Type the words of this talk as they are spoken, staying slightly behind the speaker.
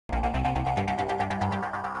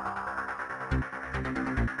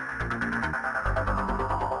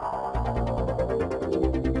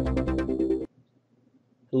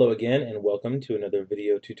Hello again and welcome to another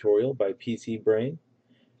video tutorial by PC Brain.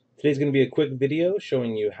 Today's going to be a quick video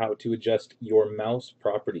showing you how to adjust your mouse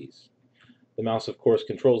properties. The mouse of course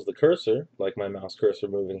controls the cursor, like my mouse cursor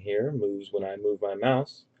moving here moves when I move my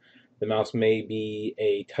mouse. The mouse may be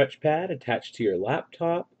a touchpad attached to your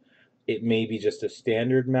laptop. It may be just a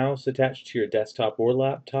standard mouse attached to your desktop or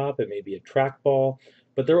laptop. It may be a trackball,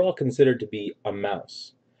 but they're all considered to be a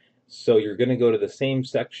mouse. So you're going to go to the same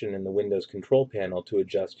section in the Windows control panel to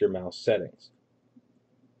adjust your mouse settings.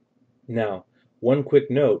 Now, one quick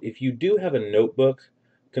note, if you do have a notebook,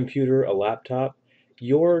 computer, a laptop,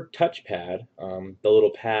 your touchpad, the little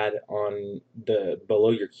pad on below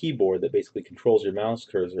your keyboard that basically controls your mouse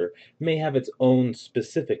cursor, may have its own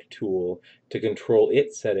specific tool to control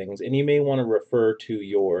its settings, and you may want to refer to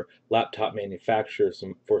your laptop manufacturer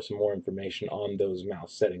for some more information on those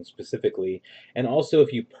mouse settings specifically. And also,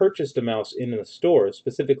 if you purchased a mouse in the store,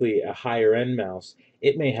 specifically a higher end mouse,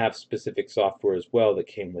 it may have specific software as well that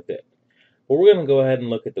came with it. But we're going to go ahead and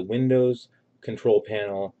look at the Windows control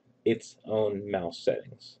panel, its own mouse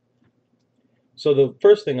settings. So the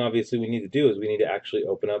first thing obviously we need to do is we need to actually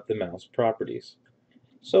open up the mouse properties.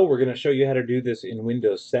 So we're going to show you how to do this in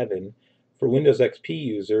Windows 7. For Windows XP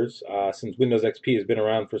users, since Windows XP has been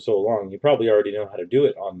around for so long, you probably already know how to do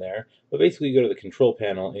it on there, but basically you go to the control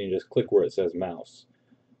panel and you just click where it says mouse.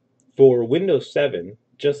 For Windows 7,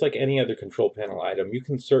 just like any other control panel item, you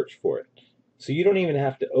can search for it. So you don't even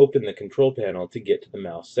have to open the control panel to get to the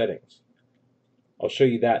mouse settings. I'll show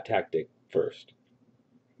you that tactic first.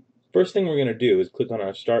 First thing we're going to do is click on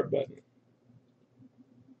our Start button.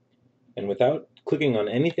 And without clicking on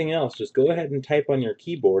anything else, just go ahead and type on your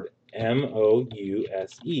keyboard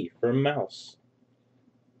M-O-U-S-E for mouse.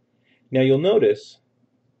 Now you'll notice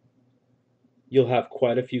you'll have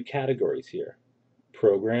quite a few categories here.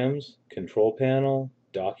 Programs, control panel,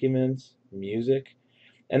 documents, music,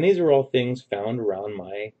 and these are all things found around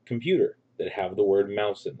my computer that have the word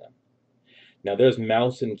mouse in them. Now there's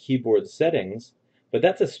mouse and keyboard settings, but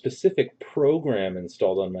that's a specific program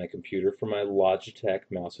installed on my computer for my Logitech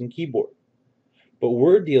mouse and keyboard. But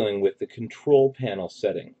we're dealing with the control panel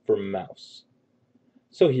setting for mouse.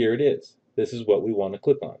 So here it is. This is what we want to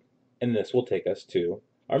click on, and this will take us to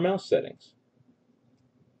our mouse settings.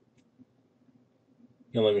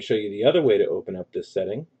 Now let me show you the other way to open up this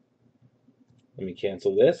setting. Let me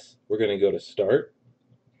cancel this. We're going to go to Start,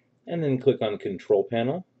 and then click on Control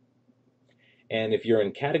Panel. And if you're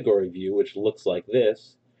in category view, which looks like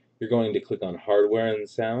this, you're going to click on Hardware and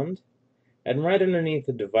Sound. And right underneath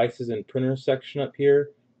the Devices and Printers section up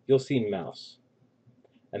here, you'll see Mouse.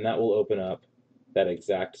 And that will open up that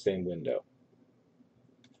exact same window.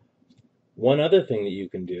 One other thing that you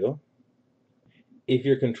can do, if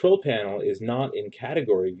your control panel is not in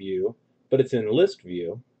category view, but it's in list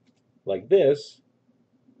view, like this,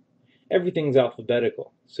 everything's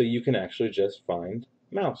alphabetical. So you can actually just find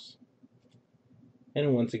Mouse.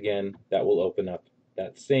 And once again, that will open up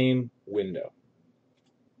that same window.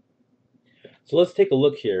 So let's take a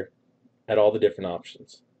look here at all the different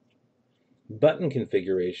options. Button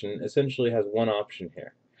configuration essentially has one option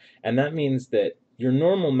here, and that means that your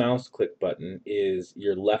normal mouse click button is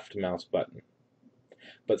your left mouse button.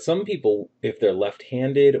 But some people, if they're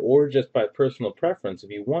left-handed or just by personal preference,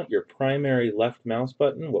 if you want your primary left mouse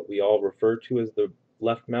button, what we all refer to as the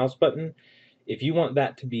left mouse button, if you want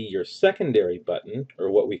that to be your secondary button,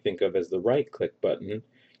 or what we think of as the right-click button,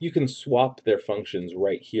 you can swap their functions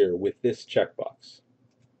right here with this checkbox.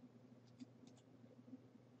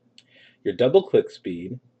 Your double-click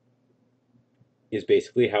speed is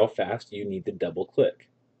basically how fast you need to double-click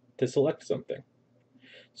to select something.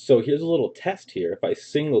 So here's a little test here. If I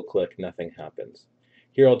single-click, nothing happens.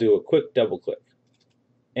 Here I'll do a quick double-click,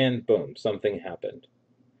 and boom, something happened.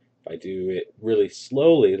 If I do it really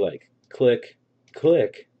slowly, like click,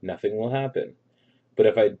 click, nothing will happen. But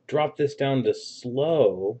if I drop this down to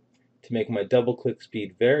slow to make my double click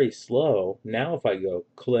speed very slow, now if I go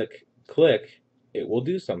click, click, it will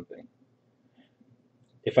do something.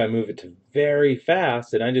 If I move it to very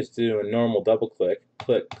fast and I just do a normal double click,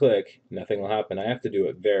 click, click, nothing will happen. I have to do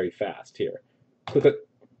it very fast here. Click, click.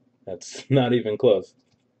 That's not even close.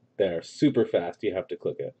 There, super fast, you have to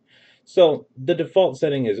click it. So the default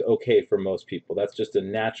setting is okay for most people. That's just a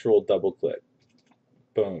natural double click.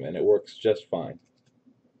 Boom, and it works just fine.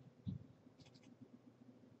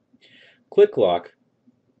 Click lock,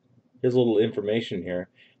 here's a little information here,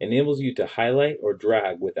 enables you to highlight or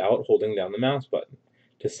drag without holding down the mouse button.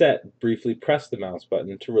 To set, briefly press the mouse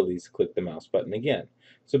button. To release, click the mouse button again.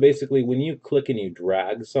 So basically when you click and you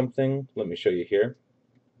drag something, let me show you here.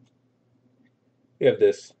 You have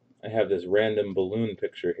this I have this random balloon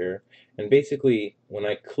picture here, and basically when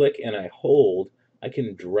I click and I hold, I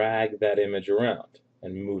can drag that image around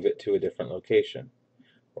and move it to a different location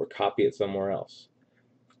or copy it somewhere else.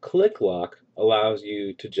 Click lock allows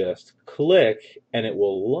you to just click and it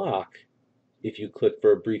will lock if you click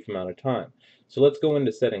for a brief amount of time. So let's go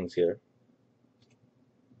into settings here.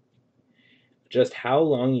 Just how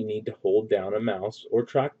long you need to hold down a mouse or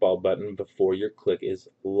trackball button before your click is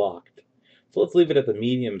locked. So let's leave it at the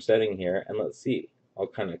medium setting here and let's see. I'll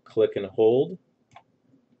kind of click and hold,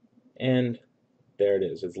 and there it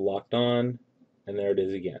is. It's locked on, and there it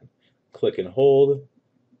is again. Click and hold,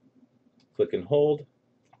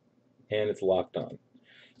 and it's locked on.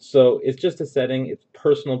 So it's just a setting. It's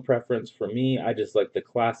personal preference for me. I just like the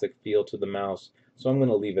classic feel to the mouse, so I'm going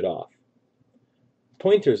to leave it off.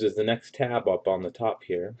 Pointers is the next tab up on the top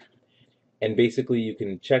here, and basically you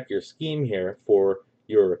can check your scheme here for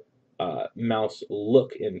your mouse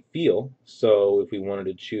look and feel. So if we wanted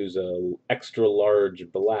to choose a extra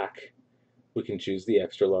large black, we can choose the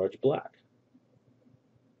extra large black.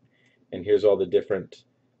 And here's all the different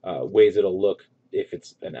ways it'll look if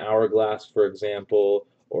it's an hourglass, for example,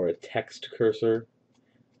 or a text cursor,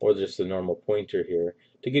 or just a normal pointer here,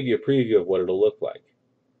 to give you a preview of what it'll look like.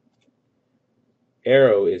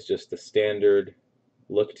 Arrow is just the standard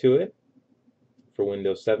look to it for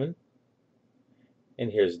Windows 7.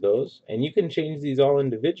 And here's those. And you can change these all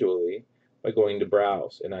individually by going to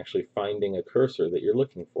Browse and actually finding a cursor that you're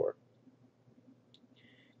looking for.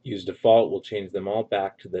 Use default will change them all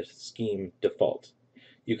back to the scheme default.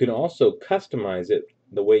 You can also customize it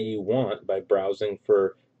the way you want by browsing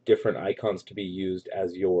for different icons to be used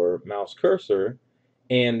as your mouse cursor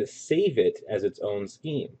and save it as its own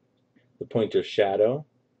scheme. The pointer shadow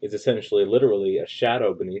is essentially literally a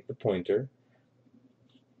shadow beneath the pointer.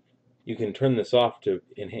 You can turn this off to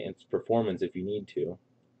enhance performance if you need to.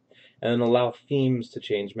 And then allow themes to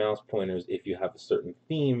change mouse pointers if you have a certain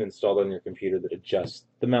theme installed on your computer that adjusts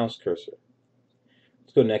the mouse cursor.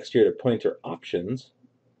 Let's go next here to pointer options.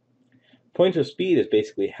 Pointer speed is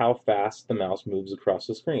basically how fast the mouse moves across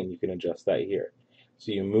the screen. You can adjust that here.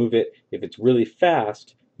 So you move it. If it's really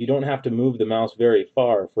fast, you don't have to move the mouse very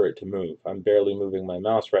far for it to move. I'm barely moving my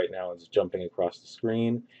mouse right now. It's jumping across the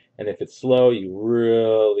screen. And if it's slow,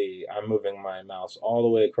 I'm moving my mouse all the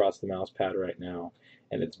way across the mouse pad right now,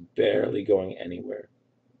 and it's barely going anywhere.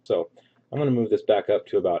 So I'm going to move this back up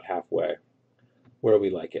to about halfway, where we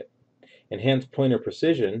like it. Enhanced pointer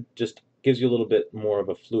precision just gives you a little bit more of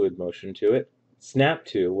a fluid motion to it. Snap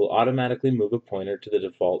to will automatically move a pointer to the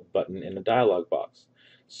default button in a dialog box.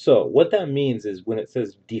 So what that means is when it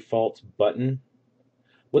says default button,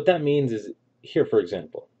 what that means is here, for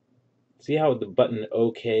example, see how the button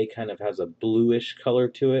OK kind of has a bluish color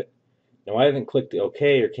to it? Now I haven't clicked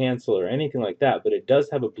OK or cancel or anything like that, but it does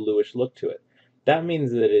have a bluish look to it. That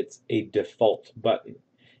means that it's a default button.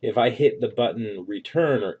 If I hit the button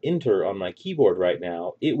return or enter on my keyboard right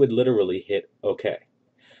now, it would literally hit OK.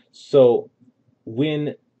 So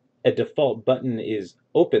when a default button is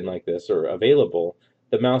open like this or available,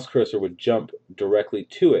 the mouse cursor would jump directly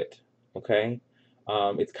to it. Okay?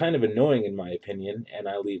 It's kind of annoying in my opinion, and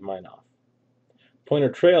I leave mine off. Pointer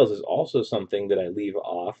trails is also something that I leave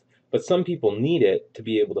off, but some people need it to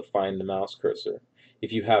be able to find the mouse cursor.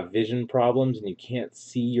 If you have vision problems and you can't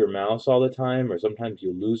see your mouse all the time, or sometimes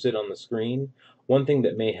you lose it on the screen, one thing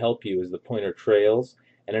that may help you is the pointer trails,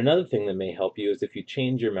 and another thing that may help you is if you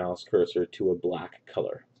change your mouse cursor to a black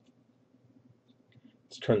color.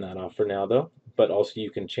 Let's turn that off for now though, but also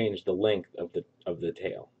you can change the length of the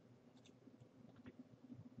tail.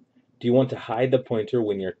 Do you want to hide the pointer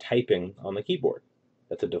when you're typing on the keyboard?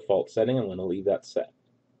 That's a default setting. I'm going to leave that set.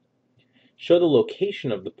 Show the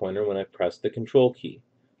location of the pointer when I press the control key.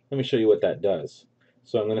 Let me show you what that does.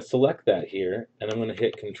 So I'm going to select that here, and I'm going to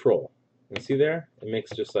hit control. And see there? It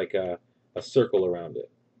makes just like a circle around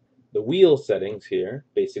it. The wheel settings here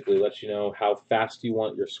basically let you know how fast you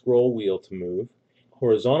want your scroll wheel to move.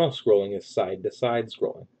 Horizontal scrolling is side to side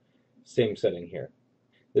scrolling. Same setting here.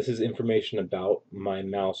 This is information about my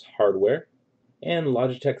mouse hardware and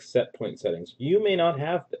Logitech set point settings. You may not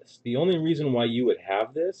have this. The only reason why you would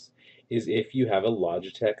have this is if you have a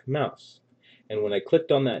Logitech mouse. And when I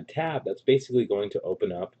clicked on that tab, that's basically going to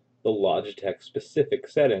open up the Logitech specific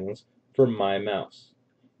settings for my mouse.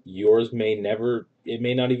 Yours may never, it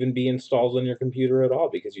may not even be installed on your computer at all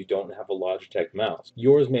because you don't have a Logitech mouse.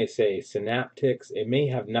 Yours may say Synaptics, it may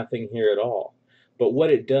have nothing here at all. But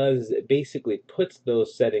what it does is it basically puts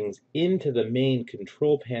those settings into the main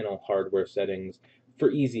control panel hardware settings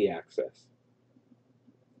for easy access.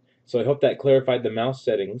 So I hope that clarified the mouse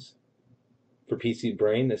settings for PC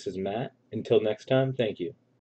Brain. This is Matt. Until next time, thank you.